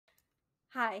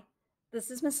Hi, this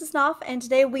is Mrs. Knopf, and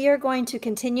today we are going to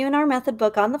continue in our method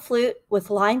book on the flute with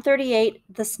line 38,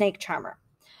 the snake charmer.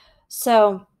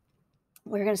 So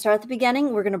we're going to start at the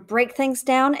beginning. We're going to break things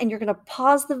down, and you're going to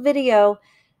pause the video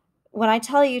when I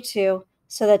tell you to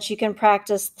so that you can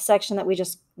practice the section that we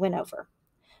just went over.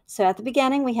 So at the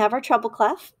beginning, we have our treble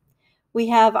clef. We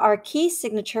have our key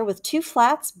signature with two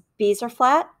flats. B's are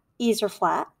flat, E's are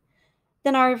flat.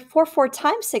 Then our 4/4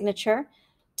 time signature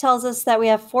tells us that we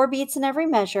have 4 beats in every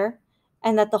measure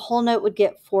and that the whole note would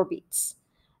get 4 beats.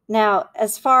 Now,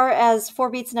 as far as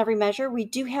 4 beats in every measure, we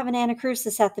do have an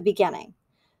anacrusis at the beginning.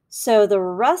 So the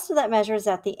rest of that measure is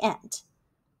at the end.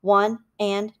 1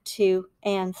 and 2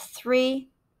 and 3.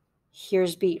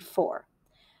 Here's beat 4.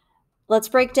 Let's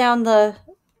break down the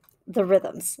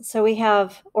rhythms. So we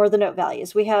have, or the note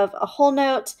values. We have a whole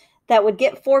note that would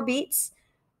get 4 beats,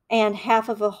 and half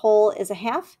of a whole is a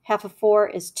half. Half of 4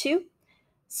 is 2.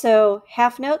 So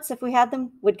half notes, if we had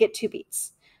them, would get 2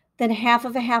 beats. Then half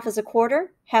of a half is a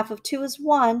quarter. Half of 2 is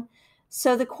 1.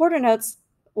 So the quarter notes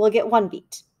will get 1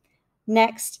 beat.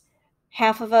 Next,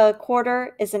 half of a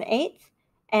quarter is an eighth,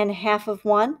 and half of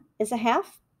 1 is a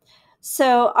half.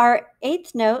 So our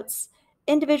eighth notes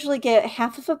individually get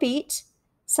half of a beat.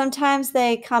 Sometimes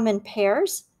they come in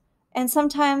pairs, and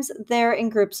sometimes they're in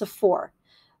groups of 4.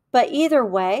 But either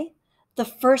way, the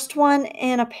first one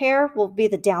in a pair will be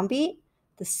the downbeat.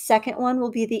 The second one will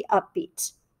be the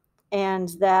upbeat. And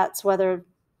that's whether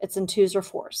it's in 2s or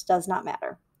 4s, does not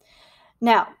matter.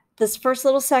 Now, this first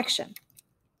little section,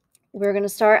 we're going to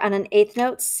start on an eighth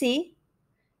note C,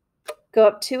 go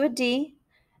up to a D,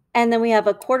 and then we have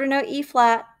a quarter note E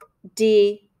flat,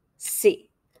 D,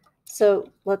 C.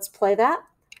 So let's play that.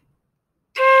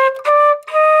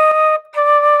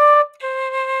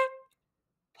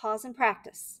 Pause and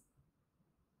practice.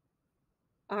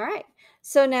 All right,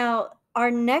 so now our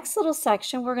next little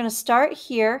section, we're going to start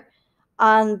here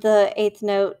on the eighth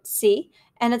note C,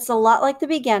 and it's a lot like the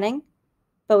beginning,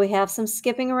 but we have some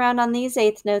skipping around on these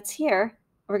eighth notes here.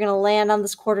 We're going to land on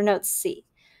this quarter note C.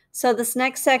 So this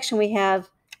next section, we have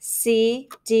C,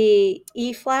 D,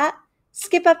 E flat,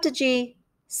 skip up to G,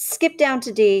 skip down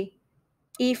to D,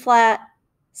 E flat,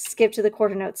 skip to the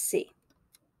quarter note C.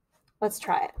 Let's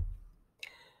try it.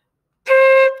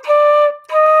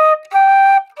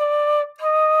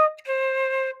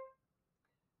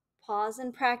 Pause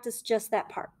and practice just that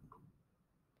part.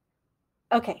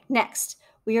 Okay, next,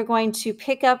 we are going to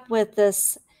pick up with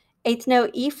this eighth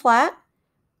note E flat,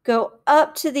 go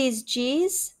up to these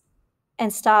G's,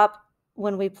 and stop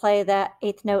when we play that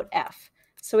eighth note F.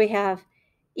 So we have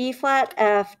E flat,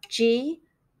 F, G,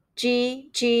 G,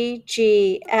 G,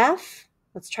 G, F.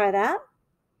 Let's try that.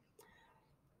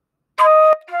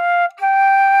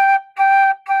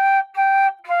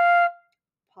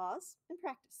 Pause and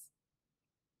practice.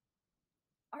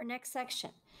 Our next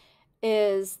section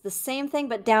is the same thing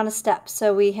but down a step.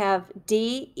 So we have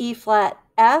D, E flat,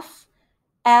 F,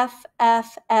 F,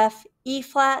 F, F, E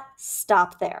flat,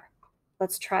 stop there.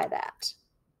 Let's try that.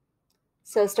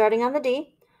 So starting on the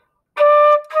D.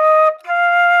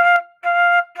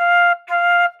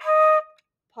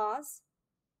 Pause,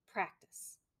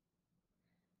 practice.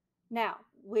 Now,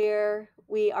 where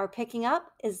we are picking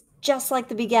up is just like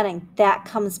the beginning. That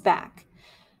comes back.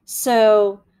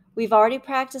 So we've already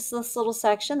practiced this little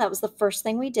section. That was the first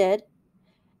thing we did.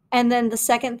 And then the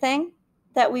second thing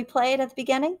that we played at the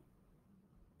beginning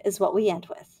is what we end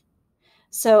with.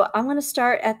 So I'm going to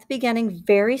start at the beginning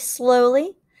very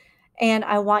slowly, and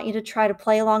I want you to try to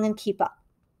play along and keep up.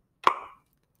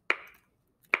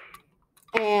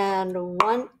 And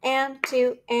 1 and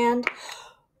 2 and...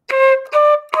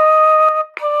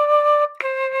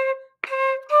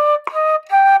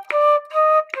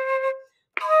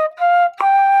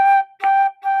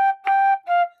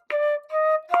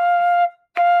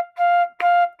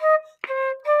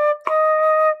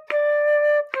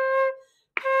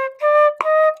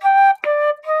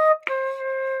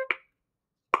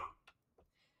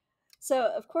 So,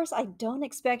 of course, I don't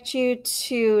expect you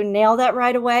to nail that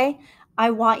right away.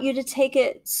 I want you to take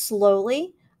it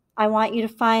slowly. I want you to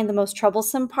find the most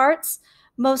troublesome parts.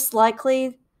 Most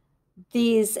likely,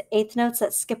 these eighth notes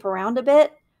that skip around a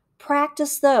bit,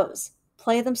 practice those.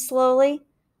 Play them slowly,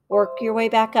 work your way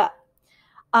back up.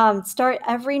 Start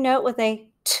every note with a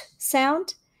t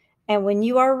sound, and when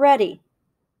you are ready,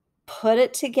 put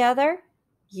it together.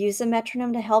 Use a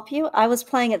metronome to help you. I was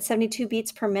playing at 72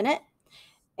 beats per minute.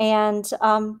 And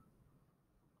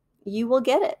you will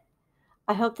get it.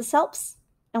 I hope this helps,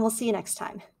 and we'll see you next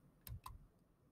time.